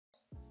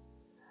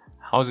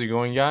How's it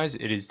going, guys?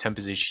 It is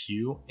Tempest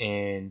HQ,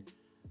 and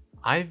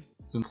I've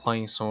been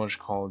playing so much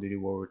Call of Duty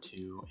World War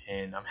 2,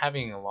 and I'm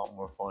having a lot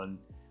more fun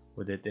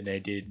with it than I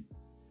did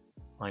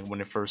like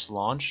when it first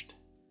launched.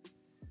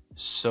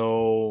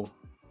 So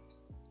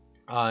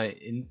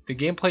in the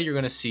gameplay you're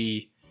gonna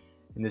see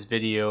in this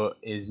video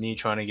is me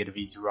trying to get a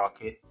V2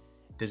 rocket.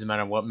 Doesn't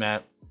matter what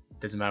map,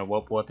 doesn't matter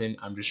what weapon,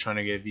 I'm just trying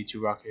to get a V2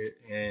 rocket.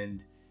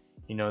 And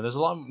you know, there's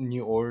a lot of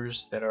new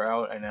orders that are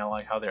out, and I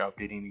like how they're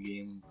updating the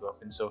game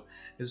weapons. So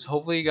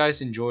hopefully you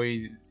guys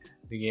enjoy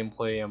the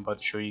gameplay I'm about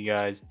to show you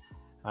guys.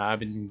 I've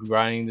been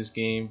grinding this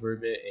game for a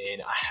bit,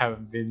 and I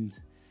have been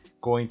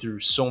going through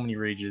so many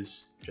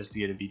rages just to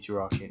get a V2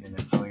 rocket, and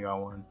I finally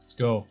got one. Let's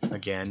go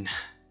Again,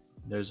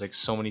 there's like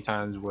so many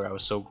times where I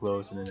was so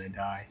close and then I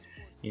die,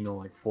 you know,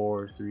 like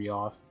 4 or 3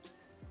 off.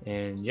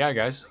 And yeah,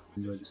 guys,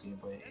 enjoy this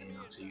gameplay, and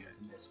I'll see you guys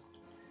in this one.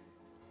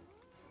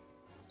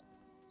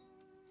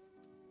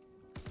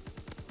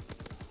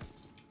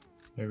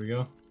 There we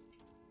go.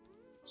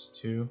 There's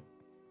 2.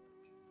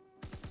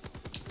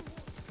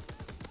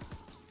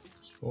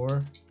 There's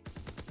 4.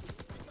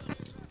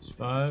 There's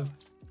 5.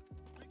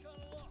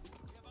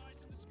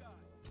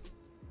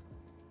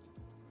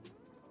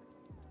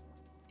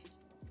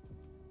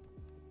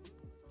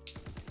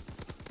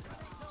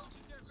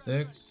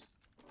 6.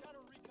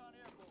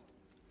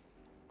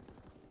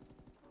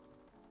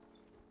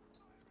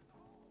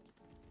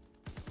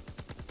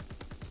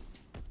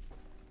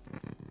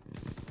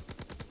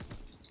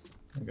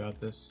 I got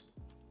this.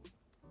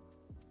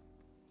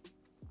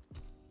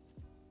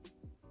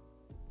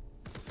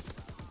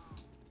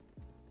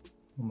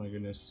 Oh my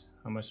goodness,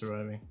 how am I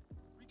surviving?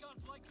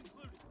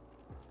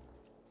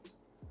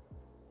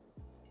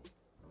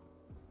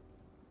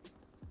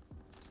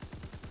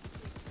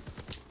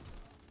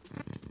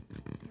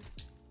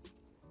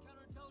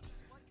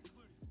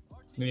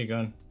 Give me a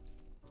gun.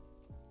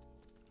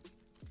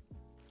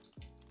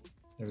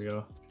 There we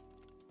go.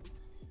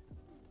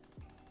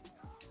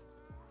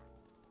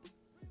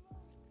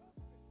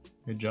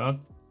 Good job.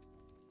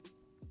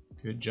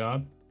 Good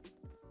job.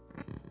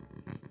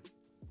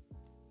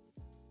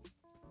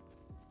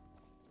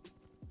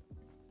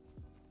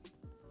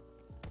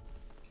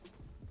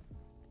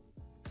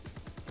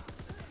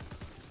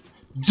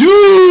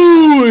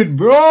 Dude,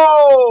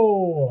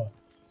 bro!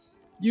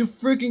 You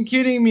freaking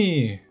kidding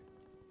me?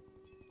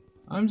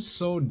 I'm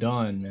so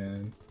done,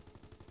 man.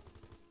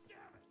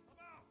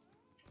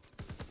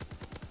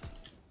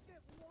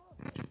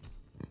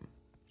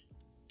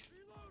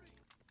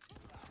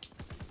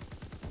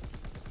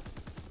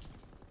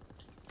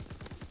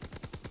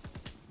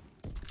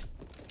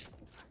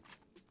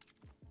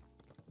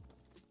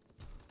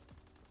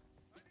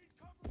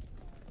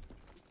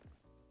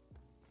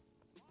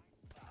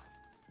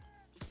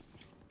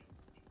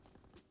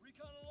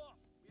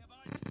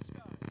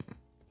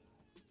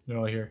 They're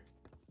all here.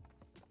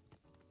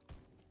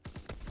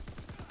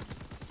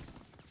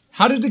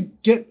 How did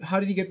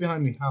he get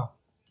behind me? How?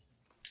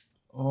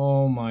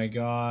 Oh my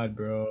god,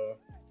 bro.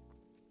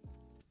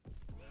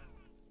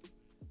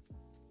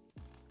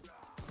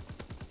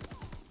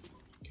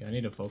 Okay, I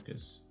need to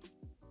focus.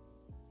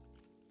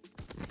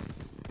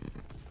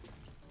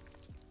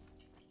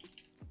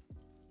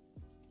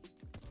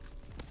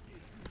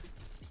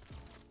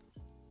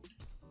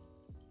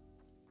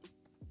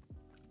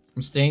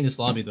 I'm staying in this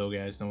lobby though,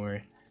 guys, don't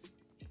worry.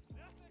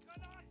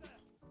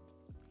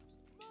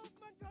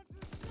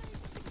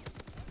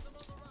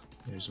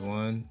 There's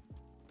 1.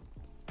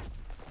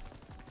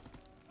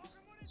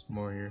 There's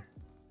more here.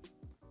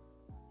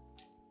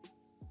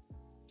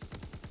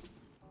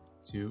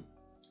 2.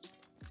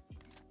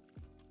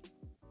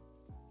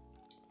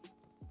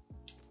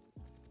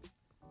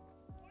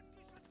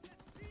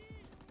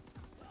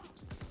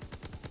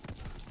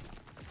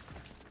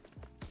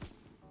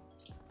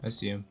 I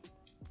see him.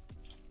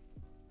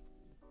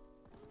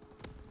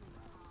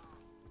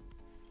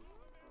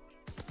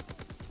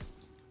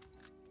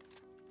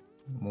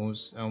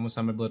 I almost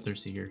have my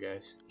bloodthirsty here,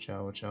 guys.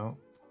 Watch out.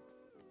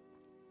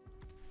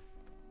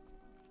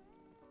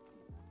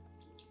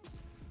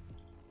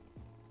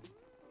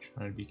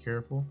 Trying to be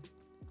careful.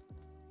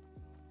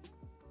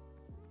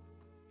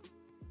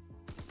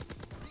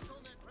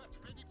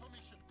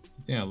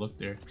 I think I looked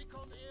there.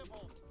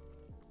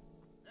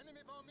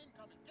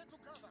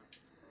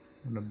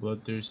 I'm a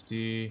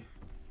bloodthirsty.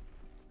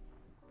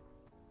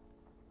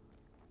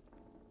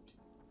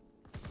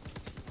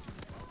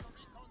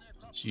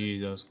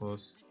 Gee, that was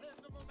close.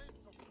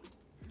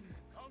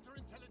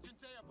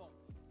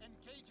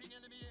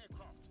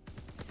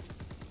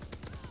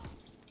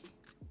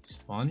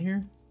 Spawn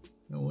here?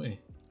 No way.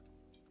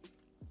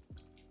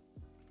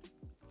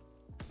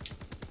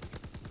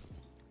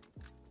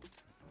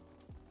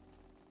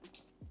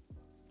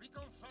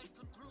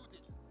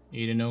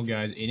 Eight and 0,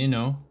 guys. 8 and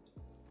 0.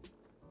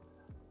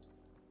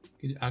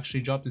 Could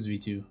actually drop this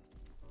V2.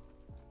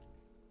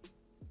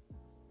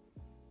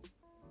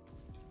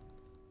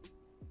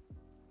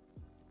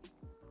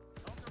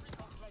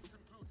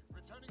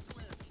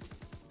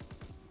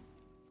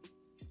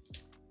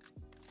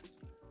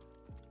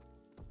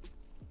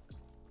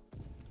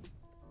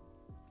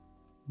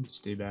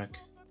 Stay back.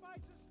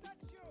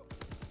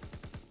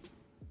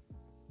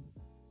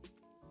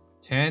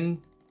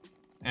 10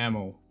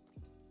 ammo.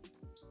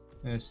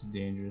 That's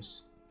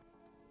dangerous.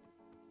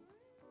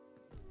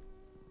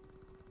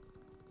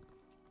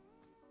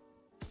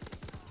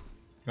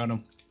 Got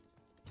him.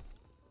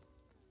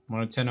 I'm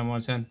on a 10, I'm on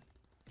a 10.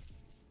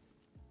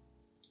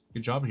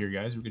 Good job here,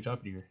 guys. Good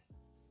job here.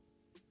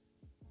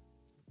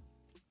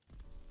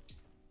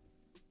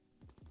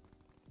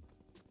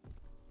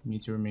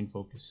 Need to remain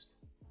focused.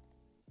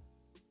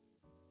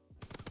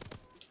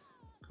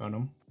 Got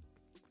him.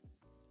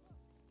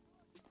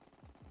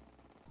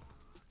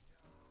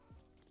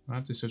 I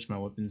have to switch my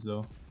weapons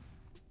though.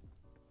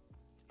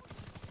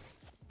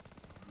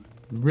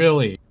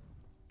 Really?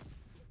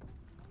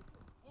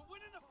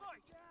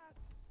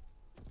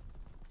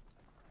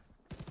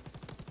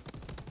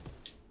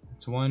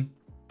 That's one.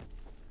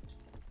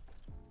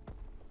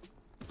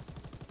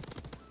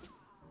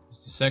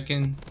 There's the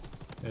second.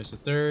 There's the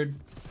third.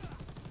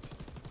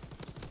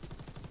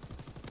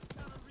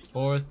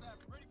 Fourth.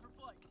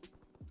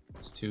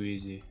 It's too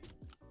easy.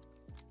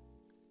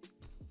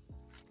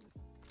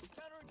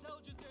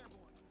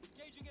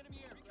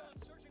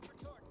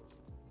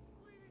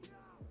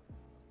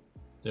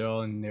 They're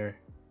all in there.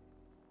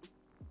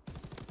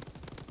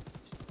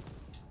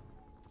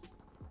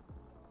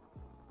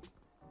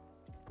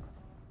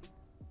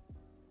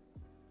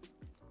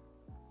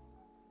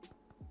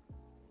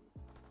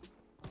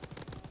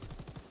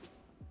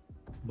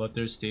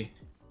 Bloodthirsty.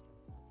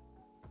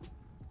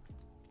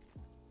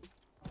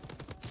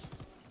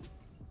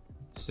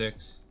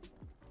 Six.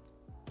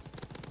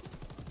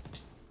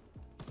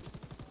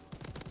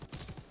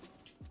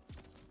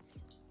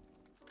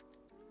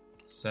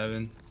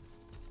 Seven.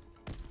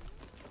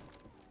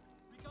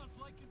 Recon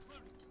flight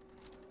concluded.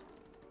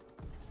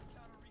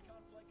 Counter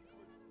recon flight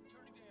concluded.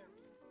 Returning to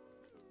airfield.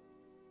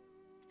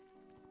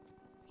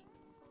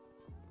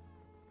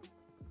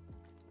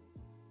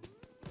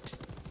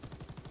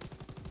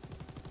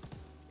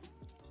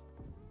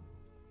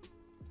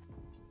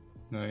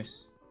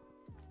 Nice.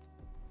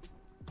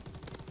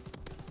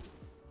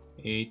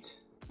 8.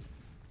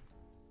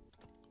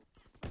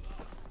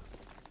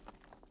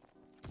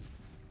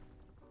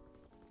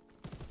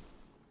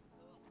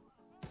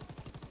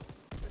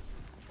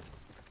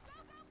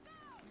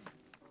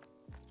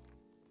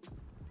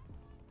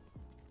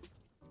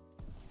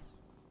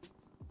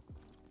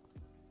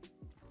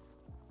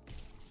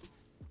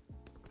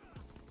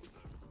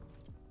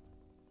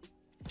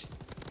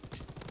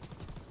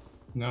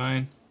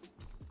 Nine.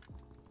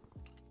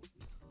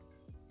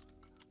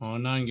 Oh,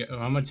 9.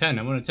 I'm a 10.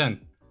 I'm on a 10.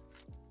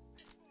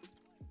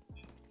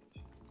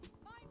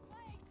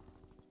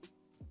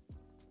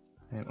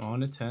 I'm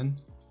on a 10.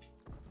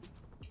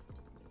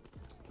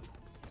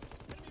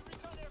 Enemy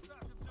recon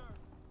aircraft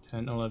observed.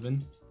 10,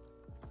 11.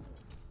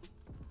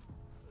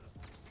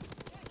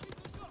 Can't keep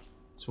this up.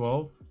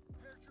 12.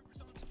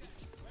 Paratroopers on scan.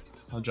 Ready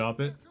to I'll drop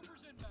it.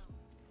 Paratroopers inbound.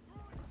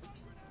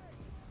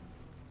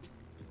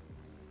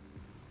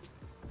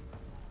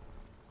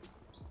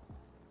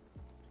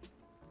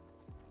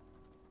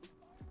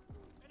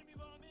 Enemy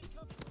bomb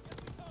incoming. Get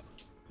me cover.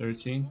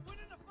 13. We're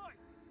winning the fight.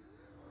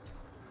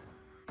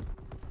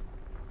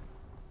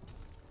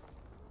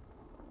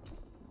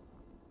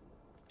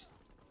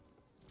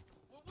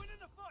 We're winning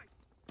the fight.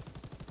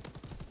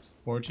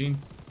 14.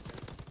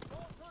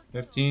 All personnel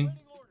 15. awaiting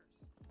orders.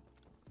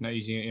 Not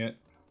using it yet.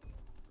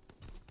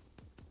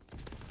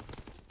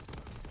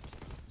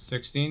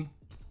 16.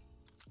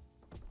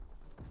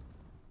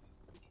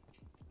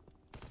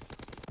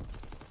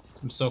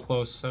 I'm so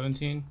close.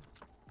 17.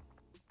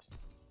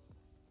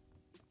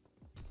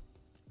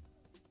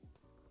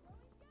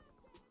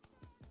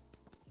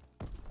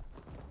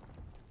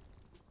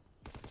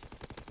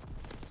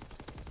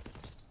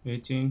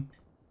 18.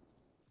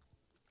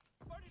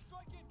 Party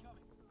strike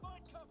incoming.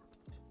 Find cover.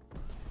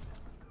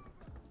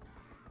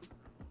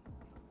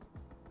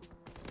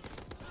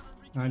 Counter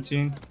recon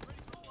 19. aircraft ready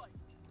for flight.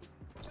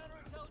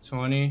 Counterintelligence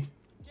 20.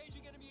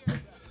 engaging enemy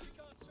aircraft.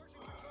 Recon searching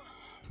for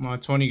targets. I'm on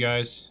 20,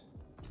 guys.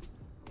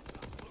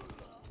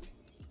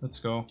 Let's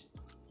go.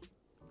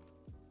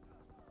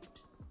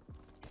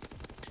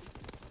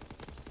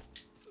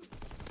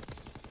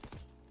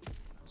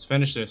 Let's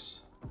finish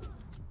this.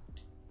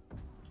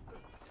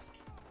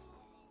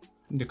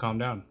 Need to calm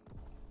down.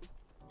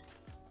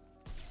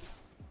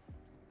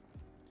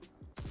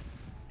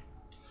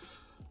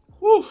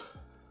 Woo!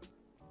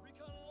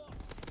 Recon aloft.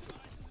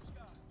 Eyes in the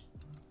sky.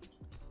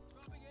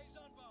 Dropping A's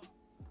on bomb.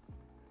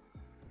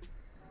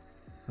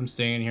 I'm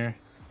staying in here.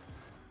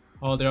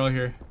 Oh, they're all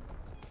here.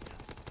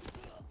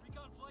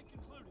 Recon flight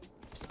concluded.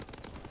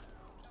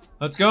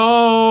 Let's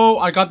go!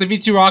 I got the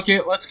V2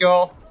 rocket. Let's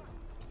go.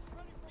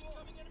 Ready for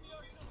incoming enemy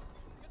artillery.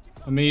 Get to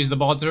Let me use the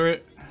ball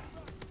turret.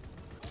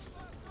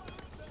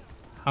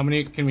 How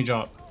many can we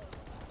drop?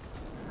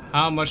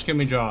 How much can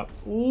we drop?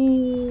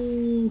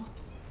 Ooh!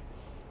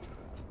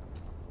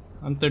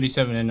 I'm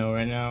 37 and 0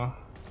 right now.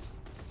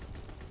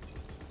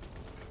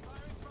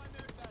 firing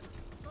primary battery.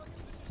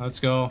 Target position. Let's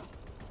go.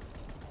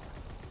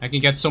 I can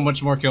get so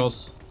much more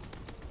kills.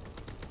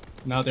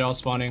 Now they're all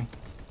spawning.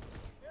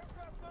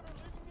 Aircraft gunner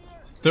leaving the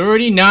air.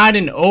 39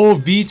 and 0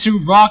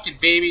 V2 rocket,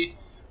 baby.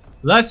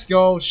 Let's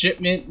go.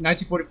 Shipment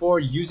 1944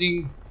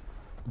 using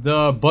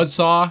the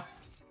buzzsaw.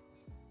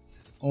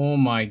 Oh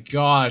my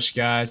gosh,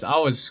 guys. I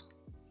was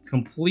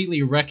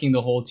completely wrecking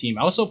the whole team.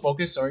 I was so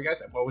focused. Sorry,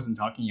 guys. I wasn't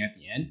talking at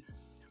the end.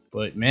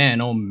 But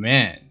man, oh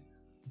man.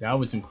 That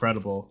was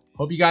incredible.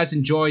 Hope you guys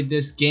enjoyed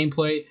this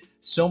gameplay.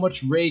 So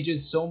much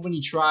rages, so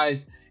many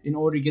tries in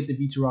order to get the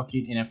V2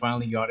 rocket, and I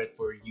finally got it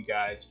for you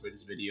guys for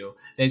this video.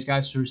 Thanks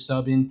guys for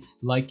subbing,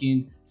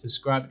 liking,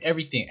 subscribe,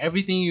 everything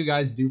you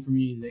guys do for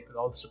me,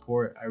 all the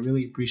support. I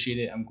really appreciate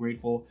it. I'm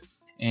grateful.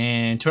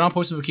 And turn on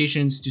post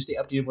notifications to stay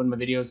updated with my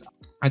videos.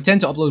 I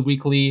tend to upload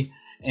weekly,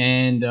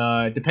 and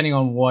depending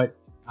on what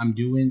I'm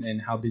doing and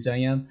how busy I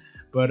am.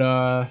 But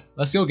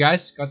let's go,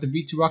 guys. Got the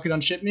V2 rocket on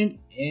shipment,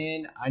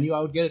 and I knew I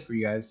would get it for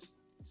you guys.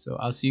 So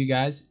I'll see you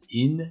guys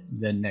in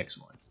the next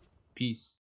one. Peace.